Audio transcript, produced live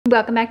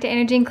Welcome back to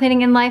Energy and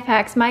Cleaning and Life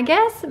Hacks. My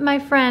guess, my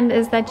friend,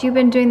 is that you've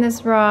been doing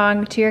this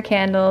wrong to your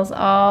candles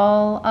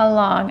all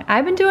along.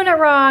 I've been doing it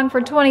wrong for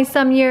 20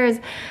 some years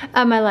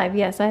of my life.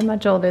 Yes, I'm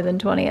much older than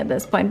 20 at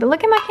this point, but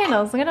look at my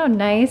candles. Look at how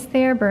nice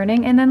they are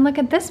burning. And then look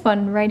at this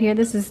one right here.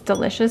 This is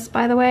delicious,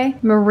 by the way.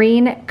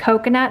 Marine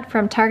coconut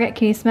from Target.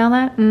 Can you smell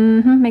that?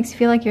 Makes you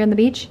feel like you're on the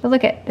beach. But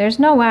look at, there's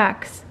no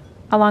wax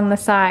along the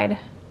side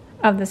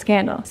of this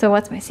candle. So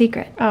what's my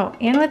secret? Oh,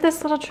 and with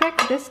this little trick,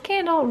 this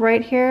candle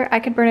right here, I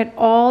could burn it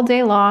all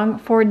day long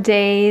for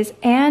days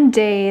and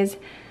days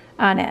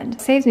on end.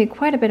 Saves me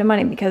quite a bit of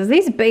money because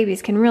these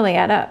babies can really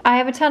add up. I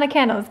have a ton of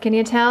candles. Can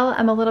you tell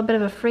I'm a little bit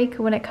of a freak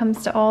when it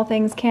comes to all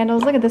things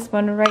candles? Look at this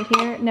one right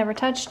here. Never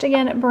touched.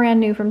 Again, brand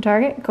new from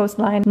Target.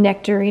 Coastline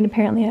Nectarine.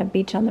 Apparently I have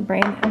beach on the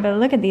brain. But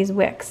look at these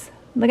wicks.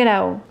 Look at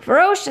how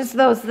ferocious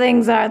those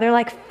things are. They're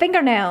like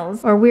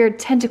fingernails or weird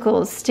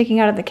tentacles sticking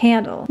out of the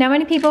candle. Now,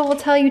 many people will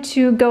tell you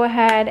to go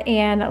ahead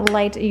and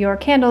light your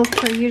candles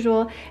per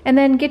usual and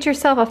then get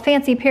yourself a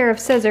fancy pair of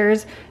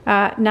scissors.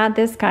 Not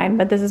this kind,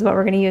 but this is what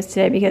we're gonna use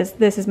today because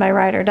this is my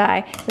ride or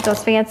die. With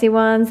those fancy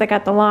ones that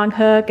got the long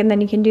hook and then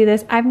you can do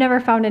this. I've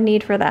never found a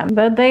need for them,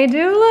 but they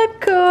do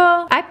look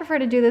cool. I prefer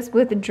to do this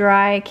with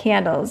dry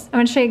candles. I'm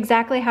gonna show you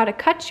exactly how to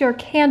cut your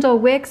candle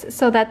wicks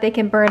so that they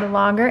can burn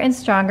longer and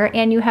stronger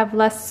and you have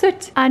less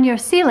soot on your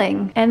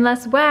ceiling and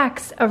less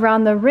wax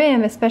around the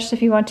rim, especially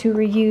if you want to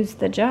reuse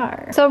the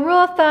jar. So rule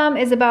of thumb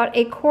is about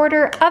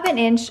 1/4 of an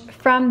inch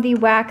from the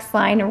wax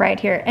line right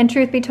here. And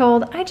truth be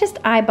told, I just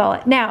eyeball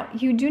it. Now,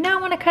 you do not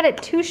want to cut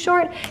it too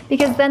short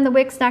because then the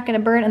wick's not going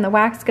to burn and the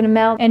wax is going to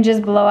melt and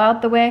just blow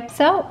out the wick.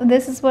 So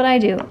this is what I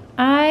do.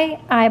 I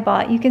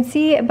eyeball it. You can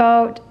see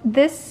about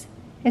this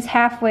is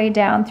halfway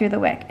down through the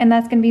wick and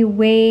that's going to be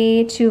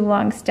way too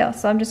long still.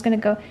 So I'm just going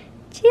to go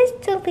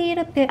just a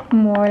little bit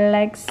more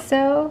like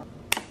so.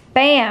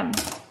 Bam!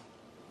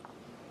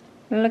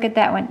 Look at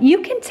that one.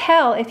 You can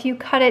tell if you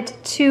cut it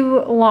too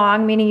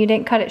long, meaning you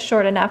didn't cut it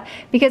short enough,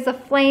 because the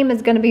flame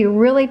is going to be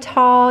really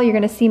tall. You're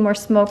going to see more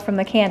smoke from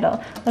the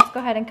candle. Let's go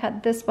ahead and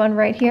cut this one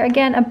right here.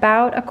 Again,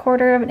 about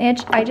 1/4 of an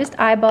inch. I just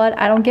eyeball it.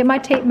 I don't get my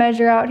tape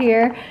measure out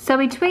here. So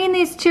between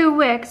these two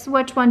wicks,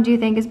 which one do you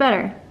think is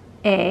better?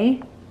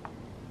 A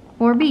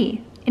or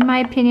B? In my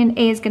opinion,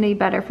 A is going to be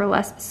better for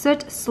less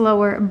soot,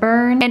 slower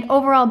burn, and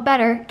overall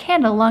better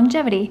candle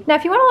longevity. Now,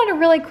 if you want to learn a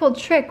really cool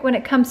trick when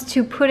it comes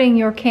to putting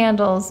your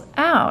candles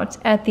out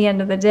at the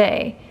end of the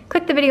day,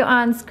 click the video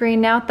on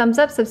screen now, thumbs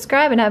up,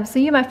 subscribe, and I'll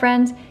see you, my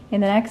friends,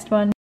 in the next one.